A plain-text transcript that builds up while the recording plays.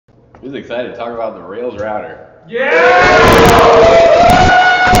Who's excited to talk about the Rails router? Yeah!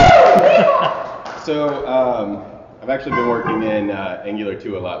 So, I've actually been working in Angular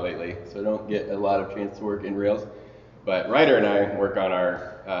 2 a lot lately, so I don't get a lot of chance to work in Rails. But Ryder and I work on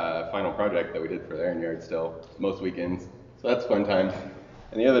our final project that we did for the Iron Yard still, most weekends. So that's fun times.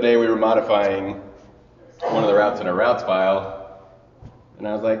 And the other day we were modifying one of the routes in our routes file, and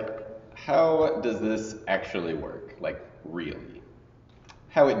I was like, how does this actually work? Like, really?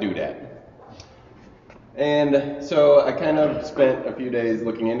 How it do that? And so I kind of spent a few days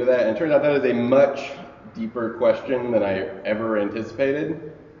looking into that, and it turns out that is a much deeper question than I ever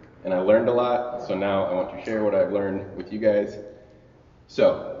anticipated, and I learned a lot, so now I want to share what I've learned with you guys.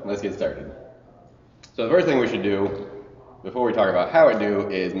 So, let's get started. So the first thing we should do, before we talk about how it do,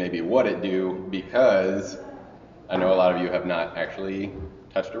 is maybe what it do, because I know a lot of you have not actually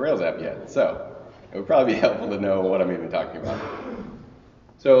touched a Rails app yet, so it would probably be helpful to know what I'm even talking about.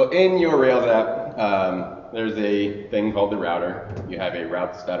 So in your Rails app, there's a thing called the router. You have a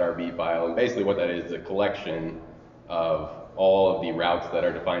routes.rb file, and basically what that is a collection of all of the routes that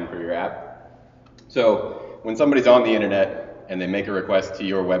are defined for your app. So when somebody's on the internet and they make a request to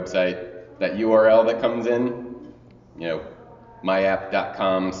your website, that URL that comes in,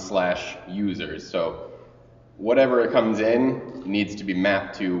 myapp.com/users. So whatever it comes in needs to be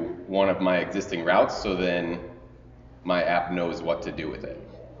mapped to one of my existing routes, so then my app knows what to do with it.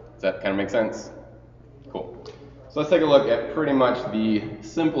 Does that kind of make sense? Cool. So let's take a look at pretty much the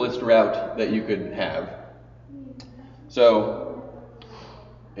simplest route that you could have. So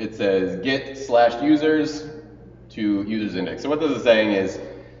it says get/users to users index. So what this is saying is,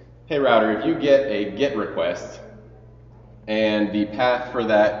 hey router, if you get a GET request and the path for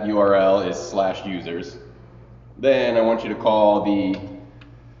that URL is /users, then I want you to call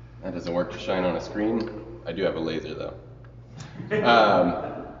that doesn't work to shine on a screen. I do have a laser though.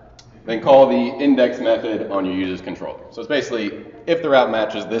 Then call the index method on your user's controller. So it's basically, if the route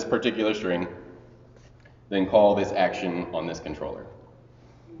matches this particular string, then call this action on this controller.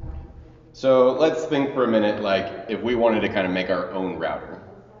 So let's think for a minute, like if we wanted to kind of make our own router.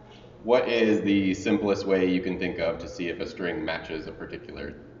 What is the simplest way you can think of to see if a string matches a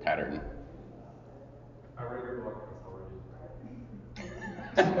particular pattern?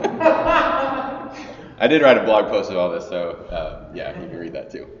 I did write a blog post of all this, so yeah, you can read that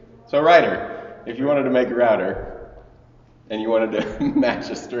too. So Ryder, if you wanted to make a router and you wanted to match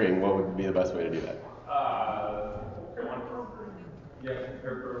a string, what would be the best way to do that?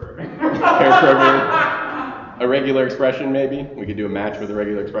 Pair programming. A regular expression, maybe? We could do a match with a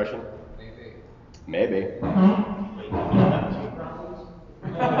regular expression? Maybe.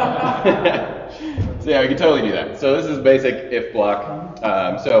 So yeah, we can totally do that. So this is basic if block.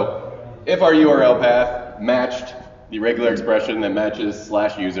 So if our URL path matched the regular expression that matches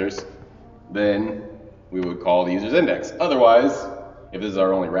 /users, then we would call the user's index. Otherwise, if this is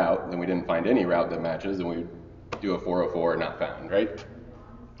our only route, then we didn't find any route that matches, and we would do a 404 not found, right?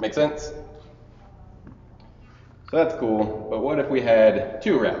 Make sense? So that's cool, but what if we had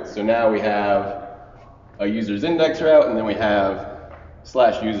two routes? So now we have a user's index route, and then we have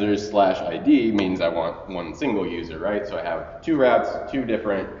 /users/ID means I want one single user, right? So I have two routes, two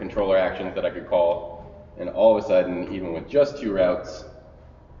different controller actions that I could call, and all of a sudden, even with just two routes,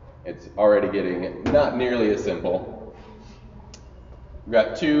 it's already getting not nearly as simple. We've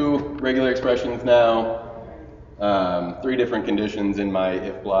got two regular expressions now, three different conditions in my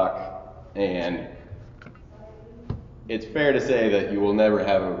if block, and it's fair to say that you will never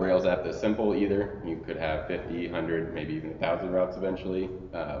have a Rails app this simple either. You could have 50, 100, maybe even 1,000 routes eventually.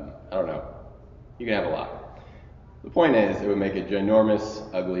 I don't know. You can have a lot. The point is, it would make a ginormous,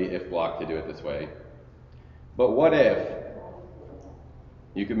 ugly if block to do it this way. But what if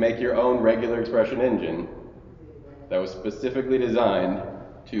you could make your own regular expression engine that was specifically designed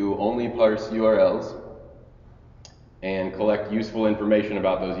to only parse URLs and collect useful information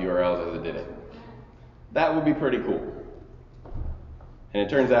about those URLs as it did it? That would be pretty cool. And it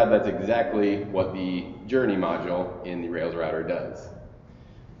turns out that's exactly what the journey module in the Rails router does.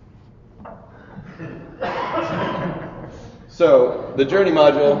 So the journey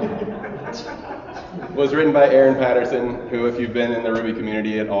module was written by Aaron Patterson, who, if you've been in the Ruby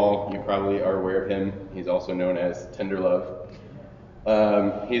community at all, you probably are aware of him. He's also known as Tenderlove.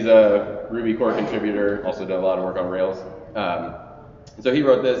 He's a Ruby core contributor, also done a lot of work on Rails. So he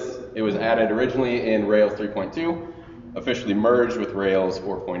wrote this. It was added originally in Rails 3.2, officially merged with Rails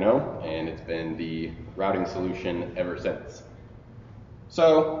 4.0, and it's been the routing solution ever since.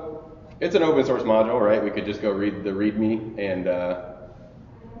 So it's an open source module, right? We could just go read the README and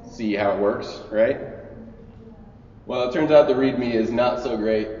see how it works, right? Well, it turns out the README is not so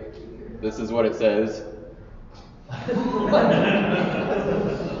great. this is what it says.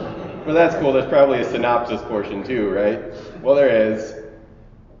 Well, that's cool. There's probably a synopsis portion too, right? Well, there is.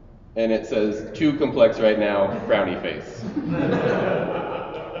 And it says, too complex right now, frowny face.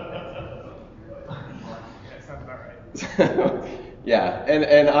 That sounds about right. Yeah,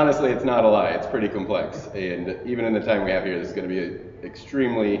 and honestly, it's not a lie. It's pretty complex. And even in the time we have here, this is going to be an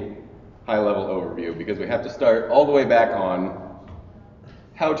extremely high-level overview because we have to start all the way back on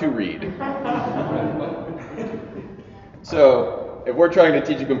how to read. So, if we're trying to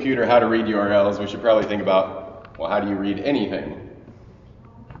teach a computer how to read URLs, we should probably think about, well, how do you read anything?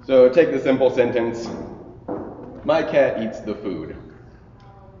 So, take the simple sentence, my cat eats the food.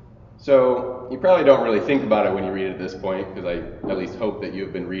 So, you probably don't really think about it when you read it at this point, because I at least hope that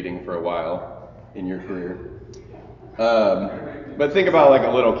you've been reading for a while in your career. But think about like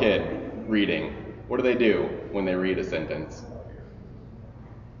a little kid reading. What do they do when they read a sentence?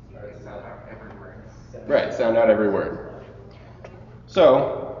 Right, sound out every word.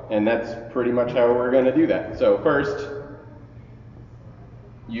 So, and that's pretty much how we're going to do that. So first,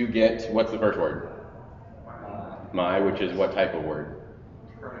 you get, what's the first word? My, which is what type of word?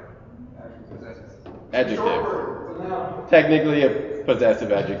 Adjective. Technically a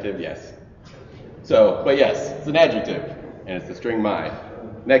possessive adjective, yes. So, but yes, it's an adjective, and it's the string my.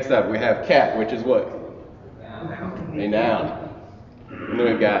 Next up, we have cat, which is what? A noun. And then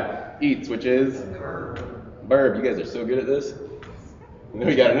we've got eats, which is? Verb. You guys are so good at this. And then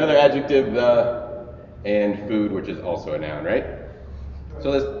we got another adjective, the, and food, which is also a noun, right?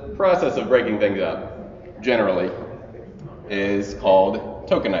 So this process of breaking things up, generally, is called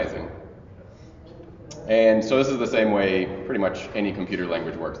tokenizing. And so this is the same way pretty much any computer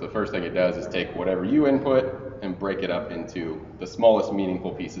language works. The first thing it does is take whatever you input and break it up into the smallest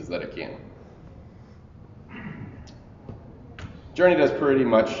meaningful pieces that it can. Journey does pretty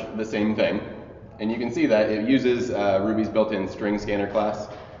much the same thing. And you can see that it uses Ruby's built-in string scanner class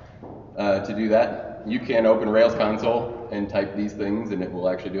to do that. You can open Rails console and type these things and it will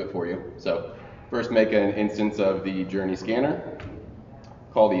actually do it for you. So first make an instance of the Journey scanner,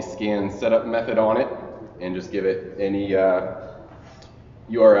 call the scan setup method on it, and just give it any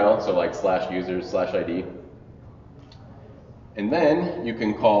URL, so like /users/ID. And then you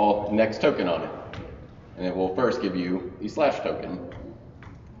can call next token on it. And it will first give you the slash token.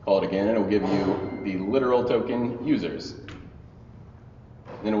 Call it again, and it will give you the literal token users.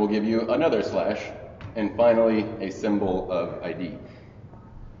 Then it will give you another slash, and finally a symbol of ID.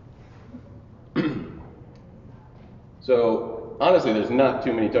 So honestly, there's not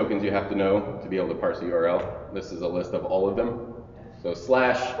too many tokens you have to know to be able to parse a URL. This is a list of all of them. So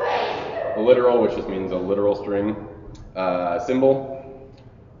slash, a literal, which just means a literal string, symbol,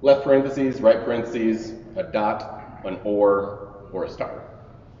 left parentheses, right parentheses, a dot, an or a star.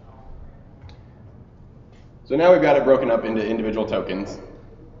 So now we've got it broken up into individual tokens,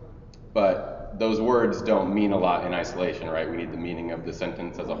 but those words don't mean a lot in isolation, right? We need the meaning of the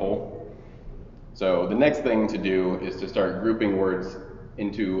sentence as a whole. So the next thing to do is to start grouping words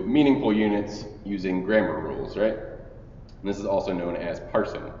into meaningful units using grammar rules, right? And this is also known as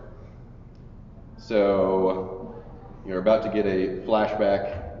parsing. So you're about to get a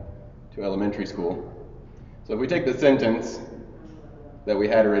flashback to elementary school. So if we take the sentence that we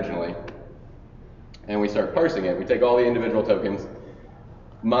had originally and we start parsing it, we take all the individual tokens.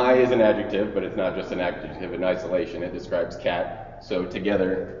 My is an adjective, but it's not just an adjective in isolation. It describes cat. So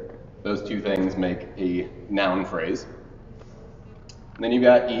together, those two things make a noun phrase. And then you've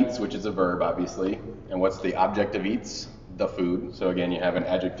got eats, which is a verb, obviously. And what's the object of eats? The food. So again, you have an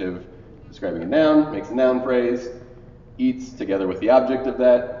adjective describing a noun, makes a noun phrase. Eats, together with the object of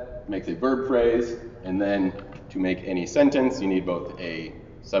that, makes a verb phrase. And then to make any sentence, you need both a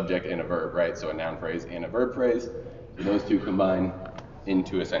subject and a verb, right? So a noun phrase and a verb phrase. So those two combine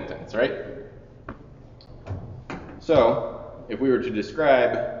into a sentence, right? So if we were to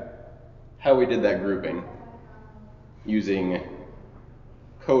describe how we did that grouping using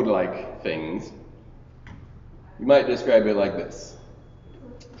code-like things, you might describe it like this.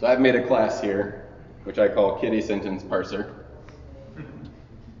 So I've made a class here, which I call Kitty Sentence Parser.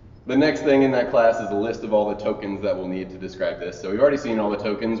 The next thing in that class is a list of all the tokens that we'll need to describe this. So we've already seen all the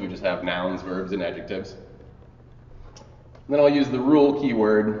tokens. We just have nouns, verbs, and adjectives. And then I'll use the rule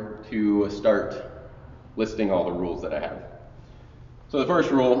keyword to start listing all the rules that I have. So the first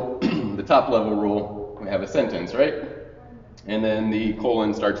rule, the top level rule, we have a sentence, right? And then the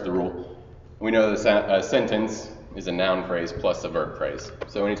colon starts the rule. We know that a sentence is a noun phrase plus a verb phrase.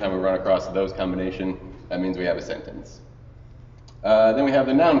 So anytime we run across those combination, that means we have a sentence. Then we have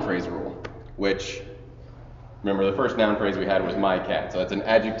the noun phrase rule, which Remember, the first noun phrase we had was my cat, so that's an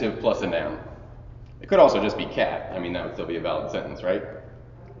adjective plus a noun. It could also just be cat. I mean, that would still be a valid sentence, right?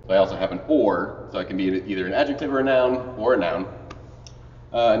 So I also have an or, so it can be either an adjective or a noun, or a noun.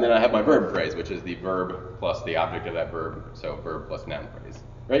 And then I have my verb phrase, which is the verb plus the object of that verb, so verb plus noun phrase,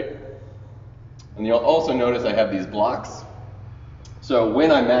 right? And you'll also notice I have these blocks. So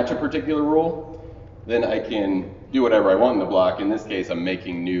when I match a particular rule, then I can do whatever I want in the block. In this case, I'm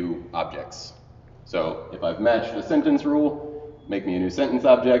making new objects. So if I've matched a sentence rule, make me a new sentence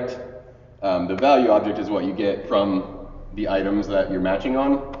object. The value object is what you get from the items that you're matching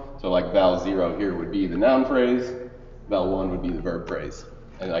on. So like val 0 here would be the noun phrase, val 1 would be the verb phrase.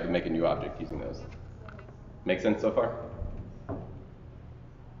 And I can make a new object using those. Make sense so far?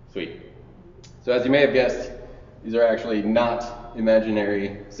 Sweet. So as you may have guessed, these are actually not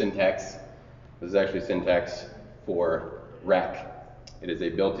imaginary syntax. This is actually syntax for rack. It is a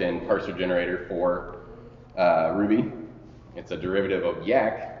built-in parser generator for Ruby. It's a derivative of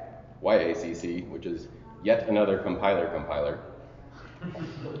YACC, Y-A-C-C, which is yet another compiler.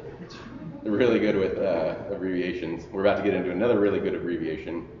 They're really good with abbreviations. We're about to get into another really good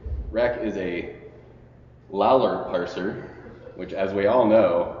abbreviation. Rack is a Lawler parser, which, as we all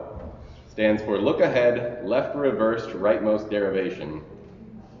know, stands for look ahead, left reversed, rightmost derivation.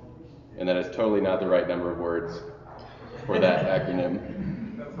 And that is totally not the right number of words for that acronym.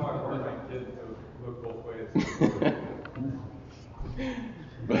 That's how I force my kids to look both ways.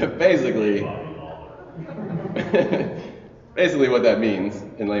 But basically what that means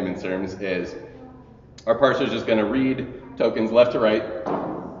in layman's terms is our parser is just going to read tokens left to right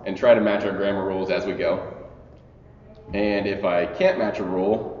and try to match our grammar rules as we go. And if I can't match a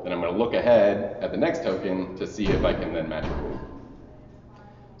rule, then I'm going to look ahead at the next token to see if I can then match a rule.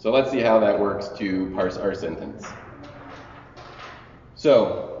 So let's see how that works to parse our sentence.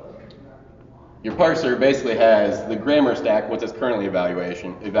 So your parser basically has the grammar stack, what it's currently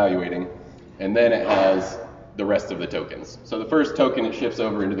evaluating, and then it has the rest of the tokens. So the first token it shifts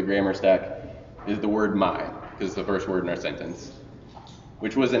over into the grammar stack is the word my, because it's the first word in our sentence,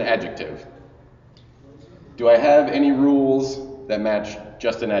 which was an adjective. Do I have any rules that match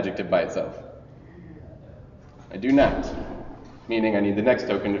just an adjective by itself? I do not, meaning I need the next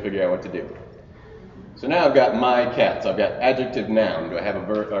token to figure out what to do. So now I've got my cat, so I've got adjective noun. Do I have a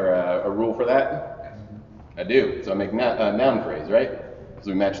verb or a rule for that? I do, so I make a noun phrase, right?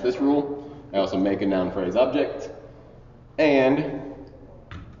 So we match this rule. I also make a noun phrase object, and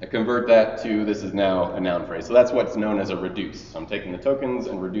I convert that to this is now a noun phrase. So that's what's known as a reduce. So I'm taking the tokens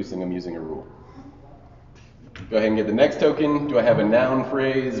and reducing them using a rule. Go ahead and get the next token. Do I have a noun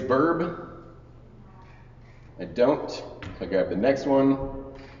phrase verb? I don't. So I grab the next one.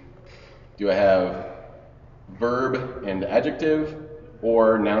 Do I have verb and adjective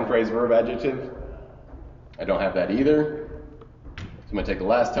or noun phrase verb adjective? I don't have that either. So I'm going to take the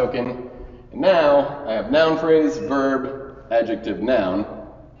last token. And now I have noun phrase, verb, adjective, noun.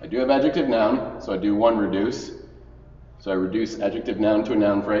 I do have adjective noun, so I do one reduce. So I reduce adjective noun to a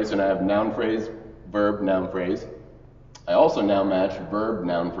noun phrase, and I have noun phrase, verb, noun phrase. I also now match verb,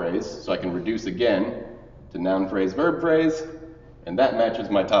 noun phrase, so I can reduce again to noun phrase, verb phrase, and that matches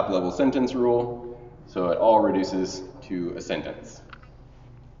my top level sentence rule, so it all reduces to a sentence.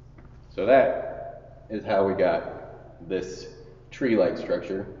 So that is how we got this tree-like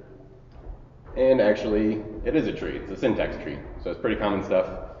structure. And actually, it is a tree. It's a syntax tree. So it's pretty common stuff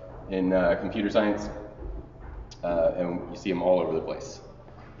in computer science, and you see them all over the place.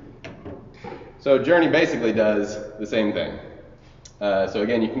 So Journey basically does the same thing. So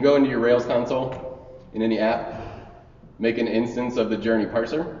again, you can go into your Rails console in any app, make an instance of the Journey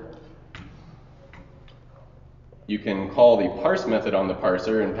parser. You can call the parse method on the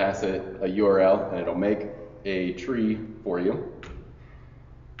parser and pass it a URL, and it'll make a tree for you.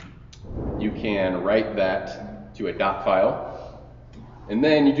 You can write that to a dot file. And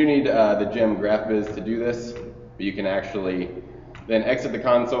then you do need the gem GraphViz to do this, but you can actually then exit the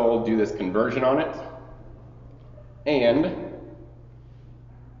console, do this conversion on it, and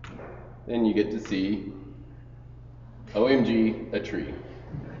then you get to see, OMG, a tree.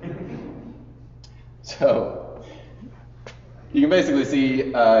 So you can basically see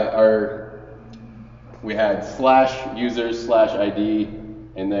we had /users/ID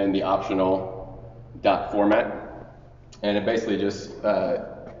and then the optional dot format, and it basically just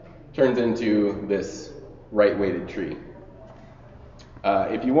turns into this right-weighted tree.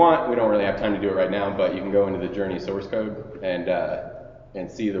 If you want, we don't really have time to do it right now, but you can go into the Journey source code and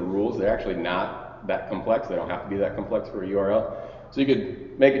see the rules. They're actually not that complex. They don't have to be that complex for a URL. So you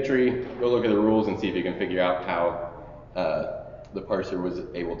could make a tree, go look at the rules, and see if you can figure out how the parser was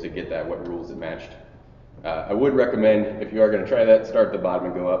able to get that, what rules it matched. I would recommend, if you are going to try that, start at the bottom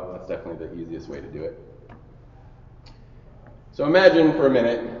and go up. That's definitely the easiest way to do it. So imagine for a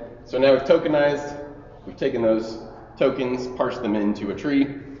minute, so now we've tokenized, we've taken those tokens, parsed them into a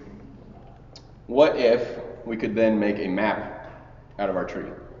tree. What if we could then make a map out of our tree?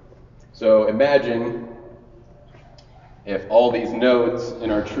 So imagine if all these nodes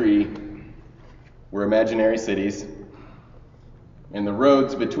in our tree were imaginary cities, and the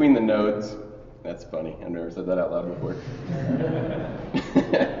roads between the nodes, that's funny, I've never said that out loud before,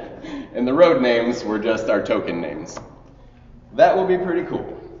 and the road names were just our token names. That would be pretty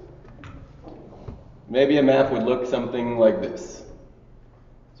cool. Maybe a map would look something like this.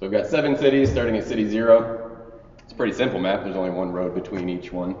 So we've got 7 cities starting at city 0. It's a pretty simple map, there's only one road between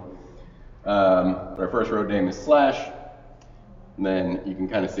each one. Our first road name is slash. And then you can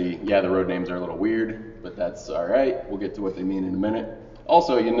kind of see, yeah, the road names are a little weird, but that's all right. We'll get to what they mean in a minute.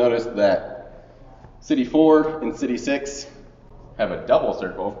 Also, you notice that City 4 and City 6 have a double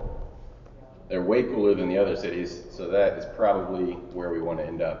circle. They're way cooler than the other cities, so that is probably where we want to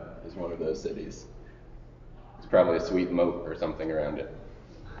end up, is one of those cities. It's probably a sweet moat or something around it.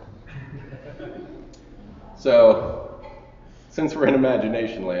 So, since we're in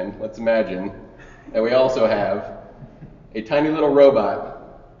imagination land, let's imagine that we also have a tiny little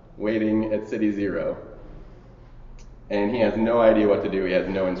robot waiting at City 0. And he has no idea what to do. He has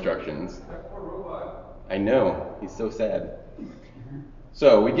no instructions. That poor robot. I know. He's so sad.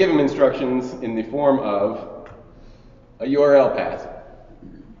 So we give him instructions in the form of a URL path.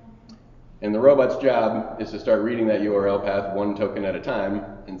 And the robot's job is to start reading that URL path one token at a time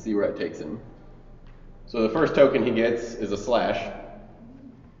and see where it takes him. So the first token he gets is a slash.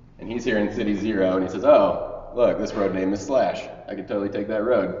 And he's here in City 0, and he says, oh, look, this road name is slash. I could totally take that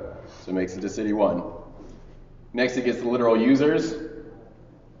road. So he makes it to City 1. Next he gets the literal users.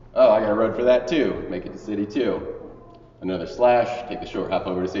 Oh, I got a road for that too. Make it to City 2. Another slash, take the short hop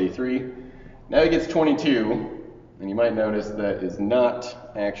over to City 3. Now he gets 22, and you might notice that is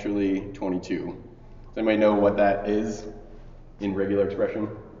not actually 22. Does anybody know what that is in regular expression?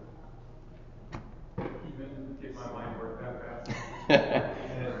 Even if my mind worked that fast.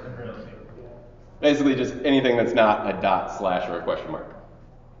 Basically just anything that's not a dot, slash, or a question mark.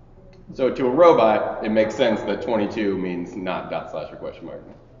 So to a robot, it makes sense that 22 means not dot, slash, or question mark.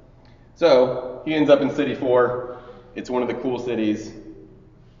 So he ends up in City 4. It's one of the cool cities.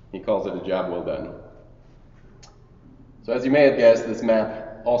 He calls it a job well done. So as you may have guessed, this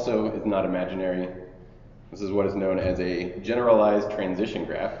map also is not imaginary. This is what is known as a generalized transition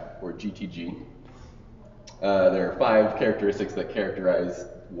graph, or GTG. There are 5 characteristics that characterize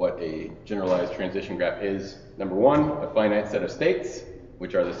what a generalized transition graph is. Number 1, a finite set of states,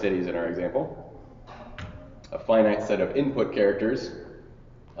 which are the cities in our example. A finite set of input characters.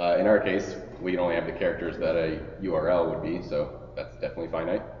 In our case, we only have the characters that a URL would be, so that's definitely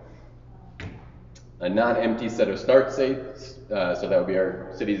finite. A non-empty set of start states, so that would be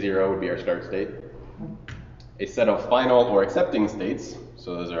our City 0 would be our start state. A set of final or accepting states,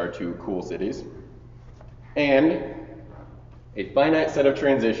 so those are our 2 cool cities. And a finite set of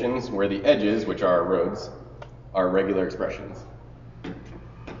transitions where the edges, which are our roads, are regular expressions.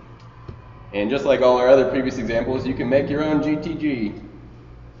 And just like all our other previous examples, you can make your own GTG.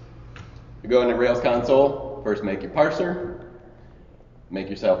 You go into Rails console, first make your parser, make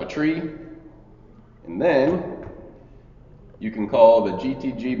yourself a tree, and then you can call the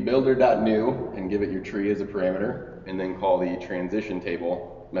GTG builder.new and give it your tree as a parameter, and then call the transition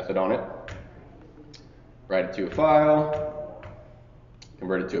table method on it. Write it to a file,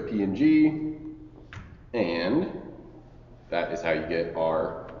 convert it to a PNG, and that is how you get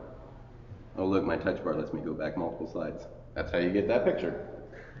our, oh look, my touch bar lets me go back multiple slides. That's how you get that picture.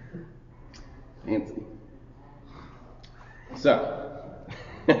 Fancy. So,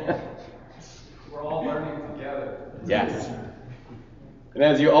 We're all learning together. yes. And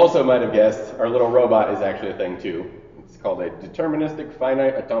as you also might have guessed, our little robot is actually a thing too. It's called a deterministic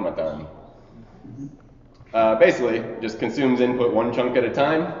finite automaton. Basically, just consumes input one chunk at a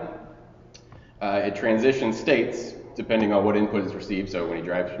time. It transitions states depending on what input is received, so when he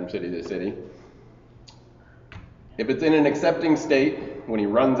drives from city to city. If it's in an accepting state, when he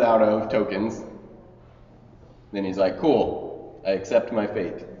runs out of tokens, then he's like, cool, I accept my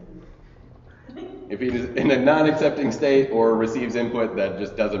fate. If he's in a non-accepting state or receives input that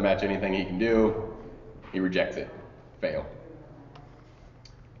just doesn't match anything he can do, he rejects it, fail.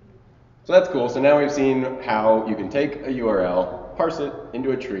 So that's cool. So now we've seen how you can take a URL, parse it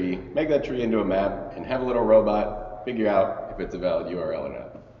into a tree, make that tree into a map, and have a little robot figure out if it's a valid URL or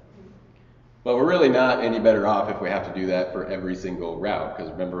not. But we're really not any better off if we have to do that for every single route,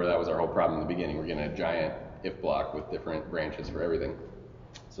 because remember that was our whole problem in the beginning. We're getting a giant if block with different branches for everything.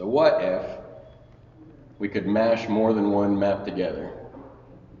 So what if we could mash more than one map together?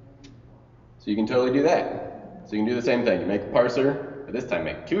 So you can totally do that. So you can do the same thing. You make a parser, but this time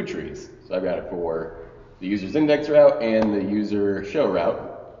make two trees. So I've got it for the user's index route and the user show route.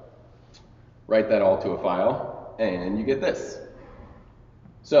 Write that all to a file, and you get this.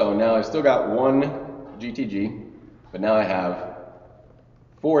 So now I've still got one GTG, but now I have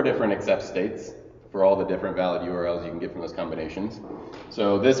 4 different accept states for all the different valid URLs you can get from those combinations.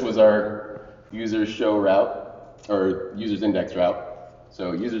 So this was our user's show route, or user's index route.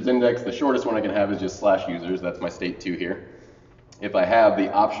 So user's index, the shortest one I can have is just /users, that's my state 2 here. If I have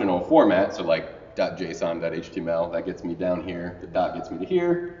the optional format, so like .json, .html, that gets me down here, the dot gets me to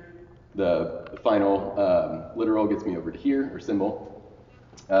here, the final literal gets me over to here, or symbol.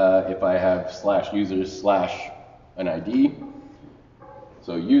 If I have /users / an ID,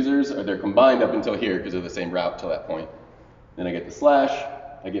 so users, they're combined up until here because they're the same route till that point. Then I get the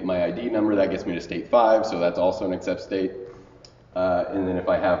 /, I get my ID number, that gets me to state 5, so that's also an accept state. And then if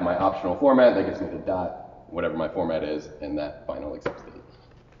I have my optional format, that gets me to dot, whatever my format is, and that final accept state.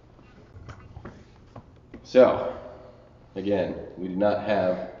 So, again, we do not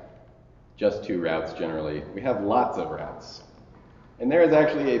have just 2 routes generally. We have lots of routes. And there is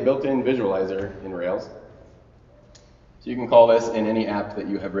actually a built-in visualizer in Rails. So you can call this in any app that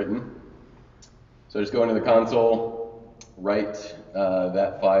you have written. So just go into the console, write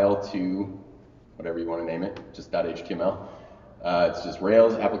that file to whatever you want to name it, just .html. It's just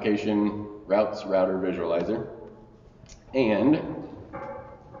Rails application routes router visualizer. And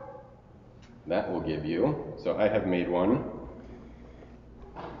that will give you, so I have made one.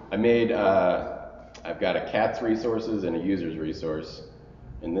 I've got a cat's resources and a user's resource,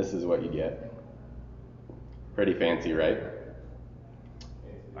 and this is what you get. Pretty fancy, right?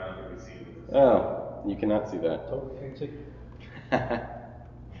 I don't think we see this. Oh, you cannot see that. Totally fancy. How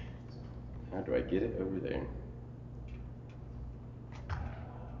do I get it over there?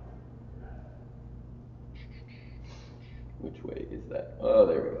 Which way is that? Oh,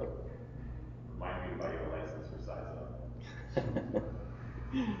 there we go. Remind me to buy you a license for size up.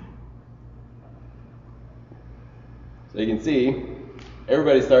 So you can see,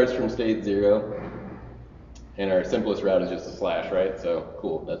 everybody starts from state 0, and our simplest route is just a /, right? So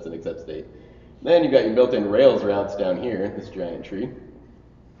cool, that's an accept state. Then you've got your built-in Rails routes down here, this giant tree.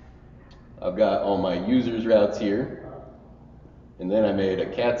 I've got all my users routes here, and then I made a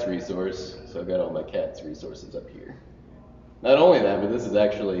cats resource, so I've got all my cats resources up here. Not only that, but this is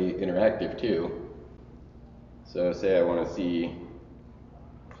actually interactive too. So say I want to see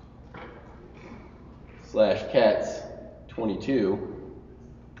 /cats 22,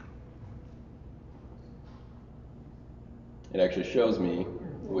 it actually shows me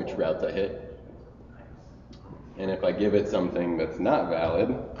which routes I hit. And if I give it something that's not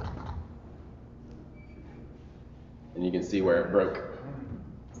valid, then you can see where it broke.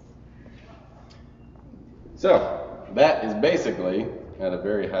 So that is basically, at a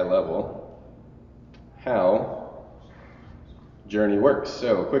very high level, how Journey works.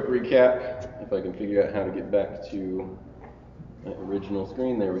 So a quick recap, if I can figure out how to get back to my original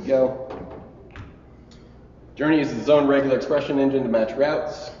screen, there we go. Journey uses its own regular expression engine to match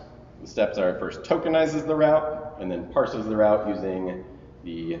routes. The steps are, it first tokenizes the route, and then parses the route using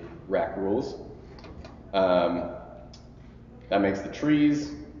the rack rules. That makes the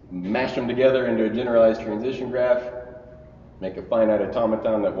trees, mash them together into a generalized transition graph, make a finite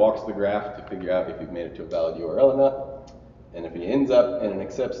automaton that walks the graph to figure out if you've made it to a valid URL or not. And if he ends up in an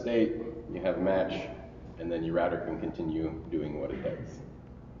accept state, you have a match, and then your router can continue doing what it does.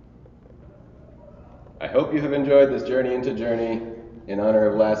 I hope you have enjoyed this journey into Journey in honor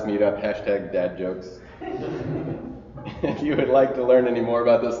of last meetup, #dadjokes. If you would like to learn any more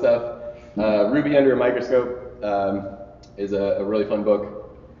about this stuff, Ruby Under a Microscope is a really fun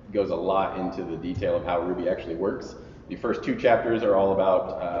book. It goes a lot into the detail of how Ruby actually works. The first 2 chapters are all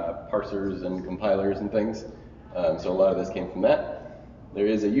about parsers and compilers and things. So a lot of this came from that. There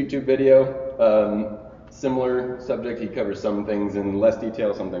is a YouTube video, similar subject. He covers some things in less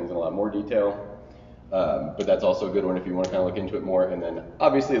detail, some things in a lot more detail. But that's also a good one if you want to kind of look into it more. And then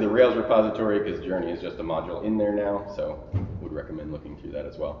obviously the Rails repository, because Journey is just a module in there now, so would recommend looking through that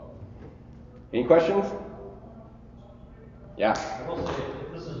as well. Any questions? Yeah. I will say,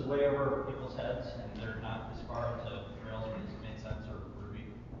 if this is way over people's heads and they're not as far into Rails as it made sense or Ruby,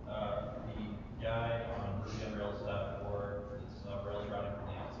 the guide on rubyonrails.org, this Rails routing from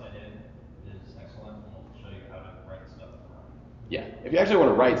the outside in, is excellent and will show you how to write stuff. Yeah, if you actually want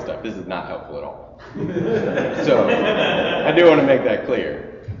to write stuff, this is not helpful at all. So, I do want to make that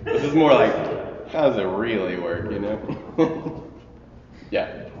clear. This is more like, how does it really work, you know?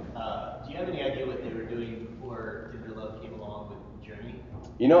 Yeah. Do you have any idea what they were doing before Tinderlove came along with Journey?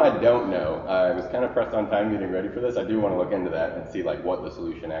 You know, I don't know. I was kind of pressed on time getting ready for this. I do want to look into that and see like what the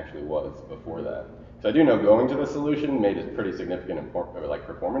solution actually was before that. So I do know going to the solution made a pretty significant like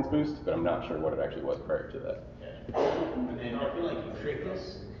performance boost, but I'm not sure what it actually was prior to that. And then I feel like you tricked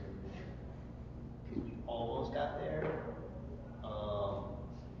us because we almost got there.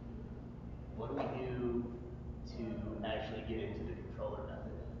 What do we do to actually get into the controller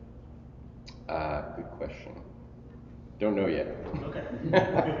method? Good question. Don't know yet. Okay.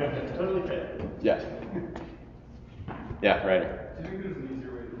 Totally fair. Yeah. Yeah, right. Do you think there's an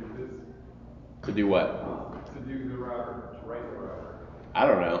easier way to do this? To do what? To do the router, to write the router. I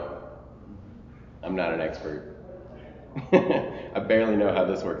don't know. I'm not an expert. I barely know how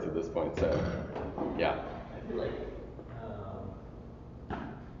this works at this point, so yeah. I feel like,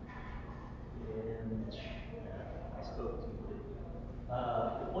 and I spoke too quick.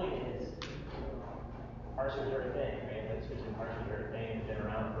 The point is, parsers are a thing, right? Like switching parsers are a thing. They've been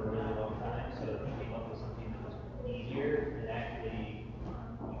around for a really long time. So if you came up with something that was easier, then actually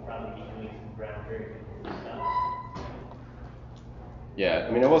you'd probably be doing some groundbreaking stuff. Yeah, I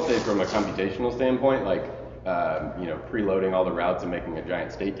mean, I will say from a computational standpoint, like, you know, preloading all the routes and making a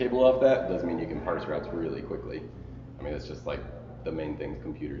giant state table off that does mean you can parse routes really quickly. I mean, it's just like the main things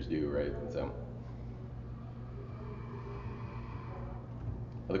computers do, right? So,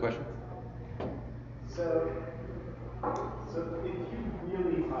 other questions? So if you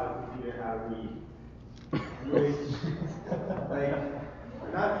really taught a computer how to read, like,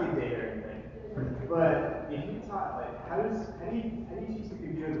 not to get data or anything, but if you taught, like, how do you teach the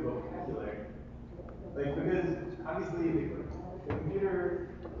computer the vocabulary? Like, because obviously the computer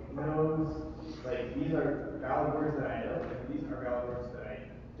knows, like, these are valid words that I know, and these are valid words that I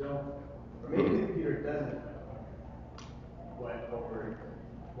don't know. Or maybe the computer doesn't know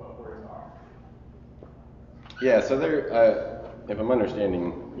what words are. Yeah, so there, if I'm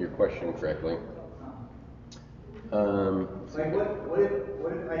understanding your question correctly, like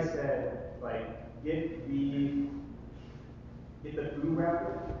what if I said like get the food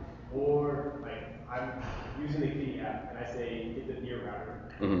router, or like I'm using the kitty app and I say get the beer router,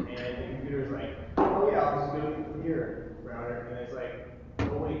 and the computer is like, oh yeah, I'll just go get the beer router, and it's like,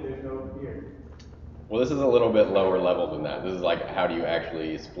 oh wait, there's no beer. well, this is a little bit lower level than that. This is like, how do you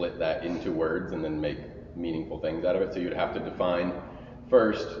actually split that into words and then make meaningful things out of it? So you'd have to define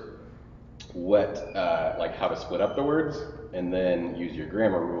first what, like how to split up the words, and then use your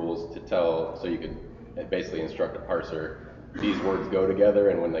grammar rules to tell, so you could basically instruct a parser, these words go together,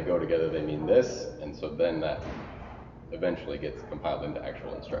 and when they go together, they mean this, and so then that eventually gets compiled into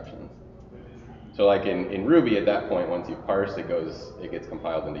actual instructions. So like in Ruby, at that point, once you parse, it gets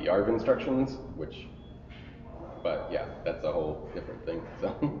compiled into YARV instructions, which, but yeah, that's a whole different thing,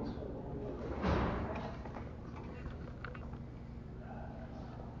 so.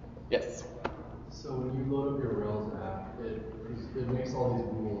 Yes? So when you load up your Rails app, it makes all these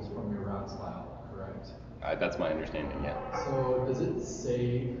rules from your routes file, correct? That's my understanding, yeah. So does it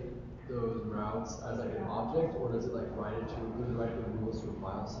save those routes as like an object, or does it like write the rules to a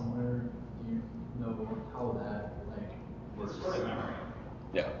file somewhere? Do you know how that like works? It's stored in memory.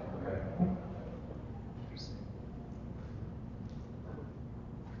 Yeah. Okay. Interesting.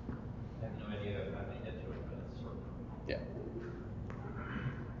 I have no idea how they get to it, but it's sort of. Yeah.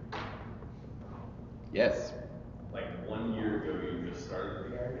 Yes. Like 1 year ago, you just started the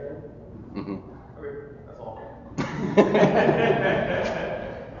diagram? Okay, that's all.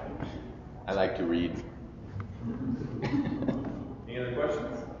 I like to read.